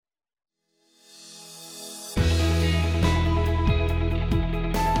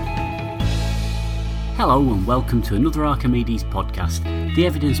Hello and welcome to another Archimedes podcast, the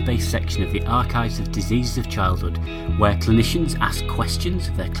evidence-based section of the Archives of Diseases of Childhood, where clinicians ask questions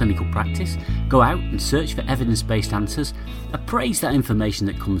of their clinical practice, go out and search for evidence-based answers, appraise that information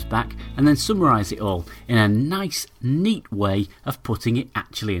that comes back, and then summarise it all in a nice, neat way of putting it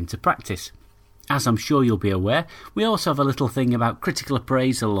actually into practice. As I'm sure you'll be aware, we also have a little thing about critical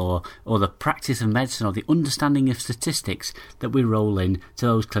appraisal or the practice of medicine or the understanding of statistics that we roll in to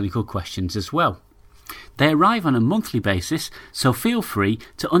those clinical questions as well. They arrive on a monthly basis, so feel free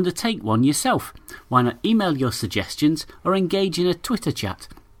to undertake one yourself. Why not email your suggestions or engage in a Twitter chat,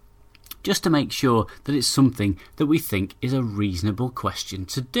 just to make sure that it's something that we think is a reasonable question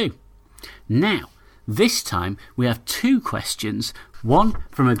to do. Now, this time we have two questions, one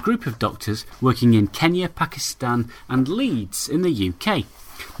from a group of doctors working in Kenya, Pakistan and Leeds in the UK.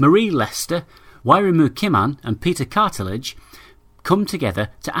 Marie Lester, Wairimu Kiman and Peter Cartilage come together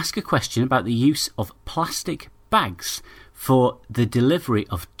to ask a question about the use of plastic bags for the delivery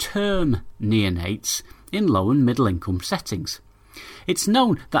of term neonates in low and middle income settings. It's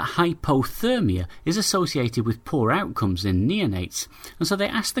known that hypothermia is associated with poor outcomes in neonates, and so they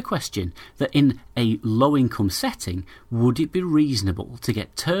ask the question that in a low income setting, would it be reasonable to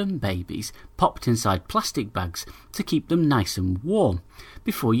get term babies popped inside plastic bags to keep them nice and warm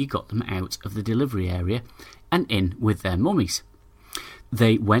before you got them out of the delivery area and in with their mummies?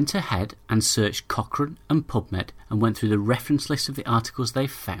 They went ahead and searched Cochrane and PubMed and went through the reference list of the articles they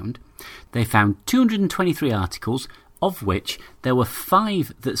found. They found 223 articles, of which there were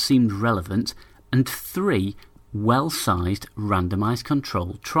 5 that seemed relevant and 3 well-sized randomised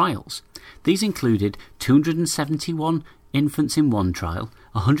controlled trials. These included 271 infants in one trial,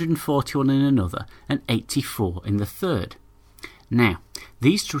 141 in another and 84 in the third. Now,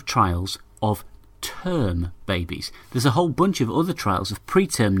 these trials of term babies. There's a whole bunch of other trials of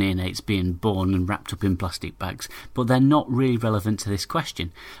preterm neonates being born and wrapped up in plastic bags, but they're not really relevant to this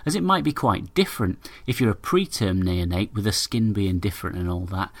question, as it might be quite different if you're a preterm neonate with the skin being different and all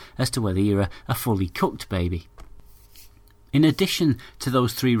that, as to whether you're a fully cooked baby. In addition to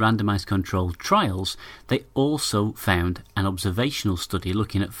those 3 randomised controlled trials, they also found an observational study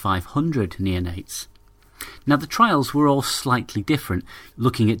looking at 500 neonates. Now, the trials were all slightly different,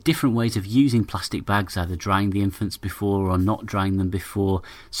 looking at different ways of using plastic bags, either drying the infants before or not drying them before,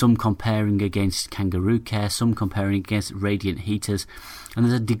 some comparing against kangaroo care, some comparing against radiant heaters, and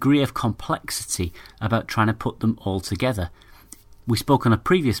there's a degree of complexity about trying to put them all together. We spoke on a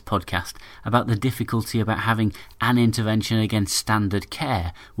previous podcast about the difficulty about having an intervention against standard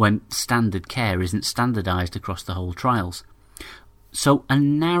care when standard care isn't standardised across the whole trials. So a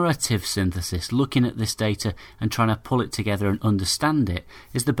narrative synthesis, looking at this data and trying to pull it together and understand it,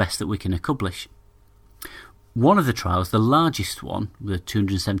 is the best that we can accomplish. One of the trials, the largest one, with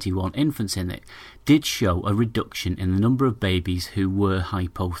 271 infants in it, did show a reduction in the number of babies who were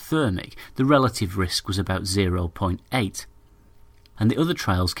hypothermic. The relative risk was about 0.8. And the other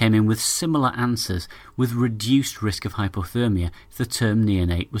trials came in with similar answers, with reduced risk of hypothermia if the term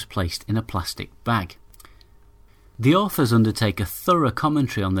neonate was placed in a plastic bag. The authors undertake a thorough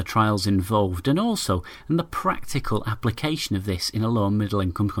commentary on the trials involved and also on the practical application of this in a low and middle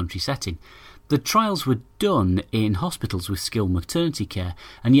income country setting. The trials were done in hospitals with skilled maternity care,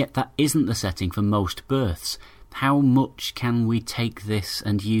 and yet that isn't the setting for most births. How much can we take this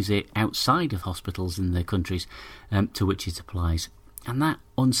and use it outside of hospitals in the countries to which it applies? And that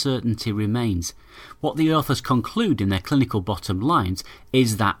uncertainty remains. What the authors conclude in their clinical bottom lines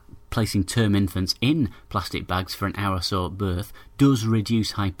is that placing term infants in plastic bags for an hour or so at birth does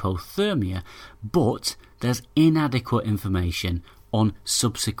reduce hypothermia, but there's inadequate information on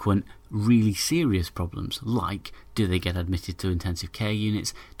subsequent really serious problems, like do they get admitted to intensive care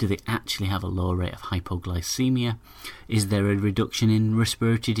units, do they actually have a low rate of hypoglycemia, is there a reduction in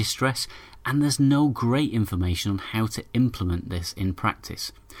respiratory distress, and there's no great information on how to implement this in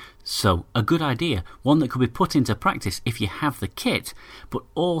practice. So, a good idea, one that could be put into practice if you have the kit, but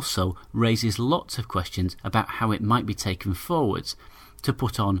also raises lots of questions about how it might be taken forwards to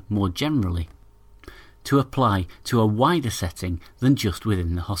put on more generally, to apply to a wider setting than just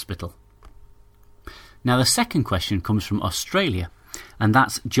within the hospital. Now, the second question comes from Australia, and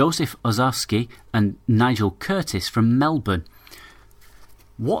that's Joseph Ozarski and Nigel Curtis from Melbourne.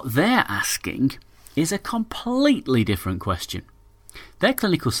 What they're asking is a completely different question. Their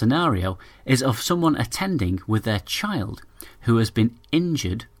clinical scenario is of someone attending with their child who has been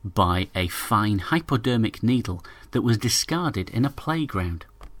injured by a fine hypodermic needle that was discarded in a playground.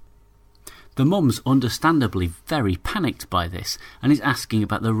 The mum's understandably very panicked by this and is asking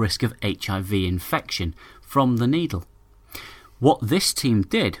about the risk of HIV infection from the needle. What this team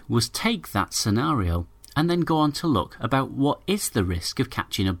did was take that scenario and then go on to look about what is the risk of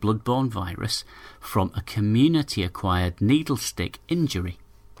catching a blood-borne virus from a community-acquired needle stick injury.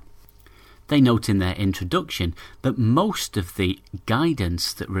 They note in their introduction that most of the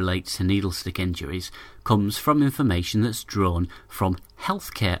guidance that relates to needle stick injuries comes from information that's drawn from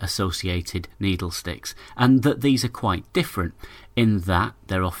healthcare-associated needle sticks, and that these are quite different in that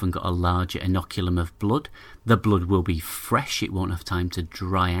they're often got a larger inoculum of blood. The blood will be fresh, it won't have time to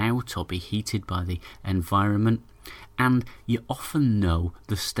dry out or be heated by the environment, and you often know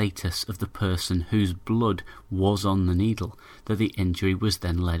the status of the person whose blood was on the needle that the injury was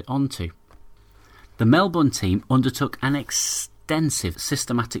then led onto. The Melbourne team undertook an extensive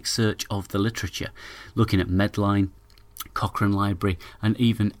systematic search of the literature, looking at Medline, Cochrane Library and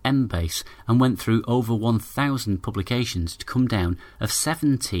even Embase, and went through over 1,000 publications to come down of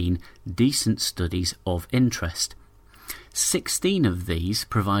 17 decent studies of interest. 16 of these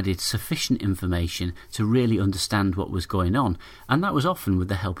provided sufficient information to really understand what was going on, and that was often with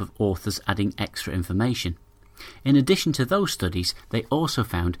the help of authors adding extra information. In addition to those studies, they also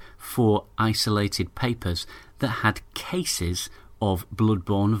found 4 isolated papers that had cases of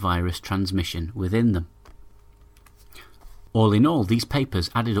blood-borne virus transmission within them. All in all, these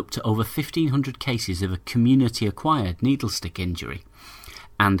papers added up to over 1,500 cases of a community-acquired needle stick injury,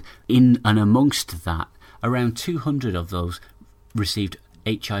 and in and amongst that, around 200 of those received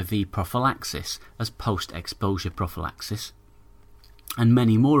HIV prophylaxis as post-exposure prophylaxis, and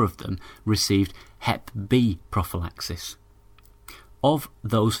many more of them received Hep B prophylaxis. Of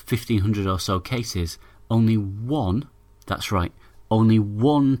those 1,500 or so cases, only one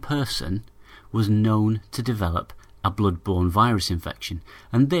person was known to develop a blood-borne virus infection,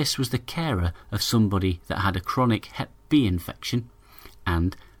 and this was the carer of somebody that had a chronic Hep B infection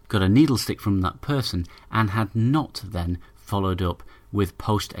and got a needle stick from that person and had not then followed up with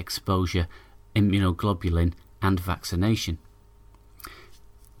post-exposure immunoglobulin and vaccination.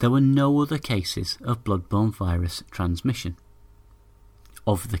 There were no other cases of blood-borne virus transmission.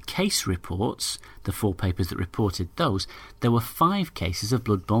 Of the case reports, the 4 papers that reported those, there were 5 cases of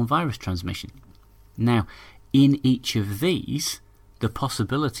blood-borne virus transmission. Now, in each of these, the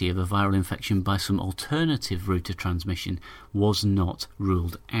possibility of a viral infection by some alternative route of transmission was not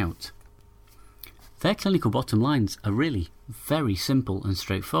ruled out. Their clinical bottom lines are really very simple and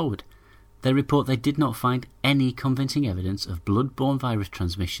straightforward. They report they did not find any convincing evidence of blood-borne virus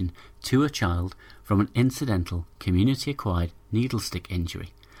transmission to a child from an incidental community-acquired needle stick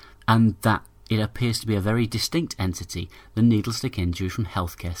injury, and that it appears to be a very distinct entity, the needle stick injury from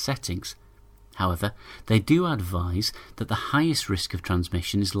healthcare settings. However, they do advise that the highest risk of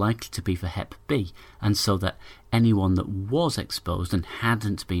transmission is likely to be for Hep B, and so that anyone that was exposed and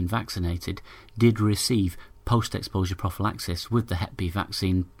hadn't been vaccinated did receive post-exposure prophylaxis with the Hep B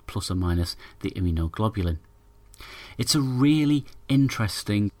vaccine plus or minus the immunoglobulin. It's a really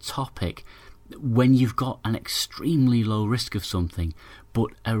interesting topic when you've got an extremely low risk of something but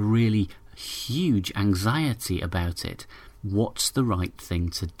a really huge anxiety about it. What's the right thing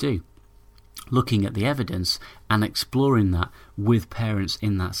to do? Looking at the evidence and exploring that with parents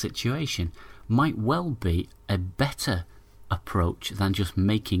in that situation might well be a better approach than just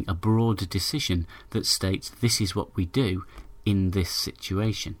making a broader decision that states this is what we do in this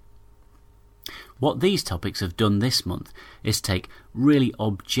situation. What these topics have done this month is take really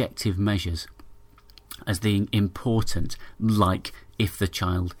objective measures as being important, like if the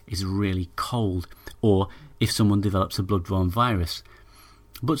child is really cold or if someone develops a blood-borne virus.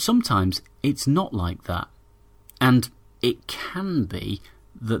 But sometimes it's not like that, and it can be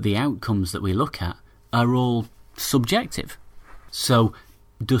that the outcomes that we look at are all subjective. So,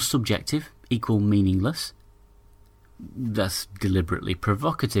 does subjective equal meaningless? That's deliberately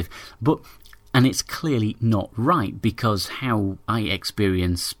provocative, and it's clearly not right, because how I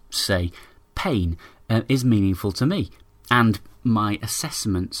experience, say, pain is meaningful to me, and my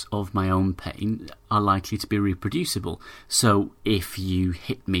assessments of my own pain are likely to be reproducible. So if you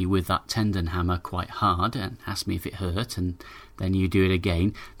hit me with that tendon hammer quite hard and ask me if it hurt, and then you do it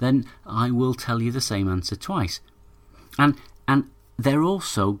again, then I will tell you the same answer twice. And they're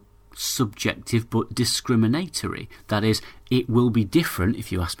also subjective but discriminatory. That is, it will be different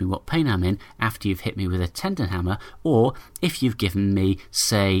if you ask me what pain I'm in after you've hit me with a tendon hammer, or if you've given me,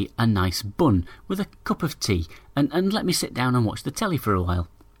 say, a nice bun with a cup of tea and let me sit down and watch the telly for a while.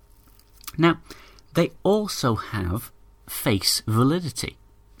 Now, they also have face validity.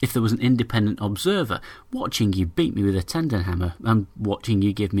 If there was an independent observer watching you beat me with a tendon hammer and watching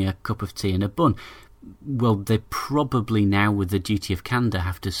you give me a cup of tea and a bun, well, they probably now, with the duty of candour,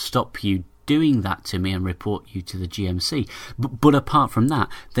 have to stop you doing that to me and report you to the GMC. But apart from that,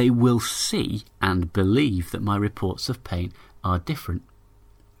 they will see and believe that my reports of pain are different.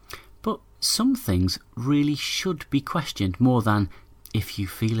 But some things really should be questioned more than, if you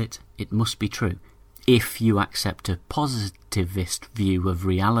feel it, it must be true. If you accept a positivist view of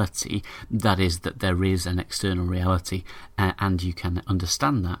reality, that is, that there is an external reality and you can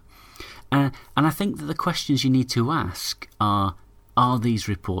understand that. And I think that the questions you need to ask are these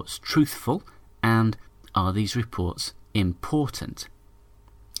reports truthful, and are these reports important?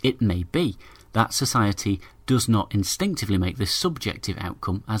 It may be that society does not instinctively make the subjective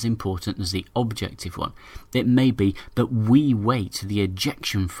outcome as important as the objective one. It may be that we weight the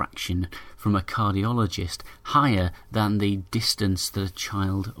ejection fraction from a cardiologist higher than the distance that a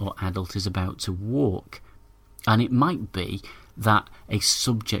child or adult is about to walk. And it might be that a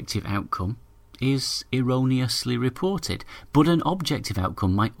subjective outcome is erroneously reported, but an objective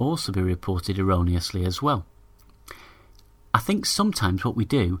outcome might also be reported erroneously as well. I think sometimes what we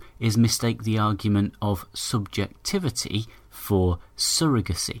do is mistake the argument of subjectivity for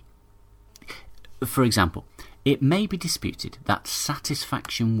surrogacy. For example, it may be disputed that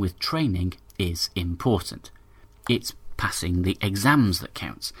satisfaction with training is important. It's passing the exams that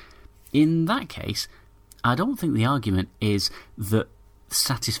counts. In that case, I don't think the argument is that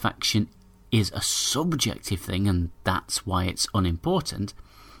satisfaction is a subjective thing and that's why it's unimportant.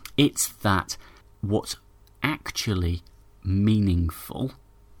 It's that what's actually meaningful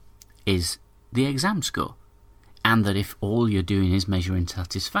is the exam score, and that if all you're doing is measuring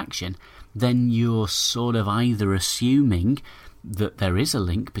satisfaction, then you're sort of either assuming that there is a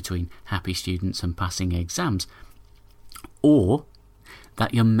link between happy students and passing exams, or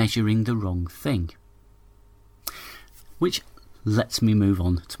that you're measuring the wrong thing. Which lets me move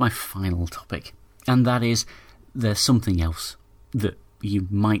on to my final topic, and that is, there's something else that you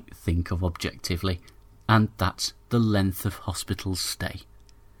might think of objectively, and that's the length of hospital stay.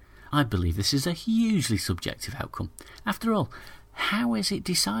 I believe this is a hugely subjective outcome. After all, how is it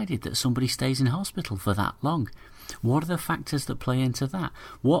decided that somebody stays in hospital for that long? What are the factors that play into that?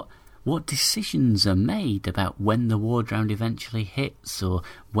 What decisions are made about when the ward round eventually hits, or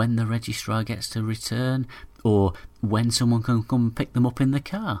when the registrar gets to return, or when someone can come and pick them up in the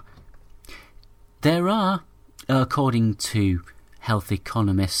car? There are, according to health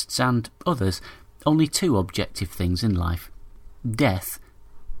economists and others, only two objective things in life: death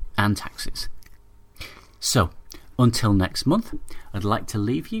and taxes. So, until next month, I'd like to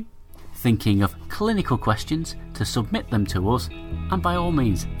leave you thinking of clinical questions to submit them to us, and by all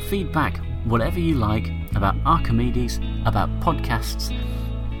means, feedback whatever you like about Archimedes, about podcasts,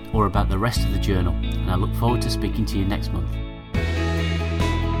 or about the rest of the journal, and I look forward to speaking to you next month.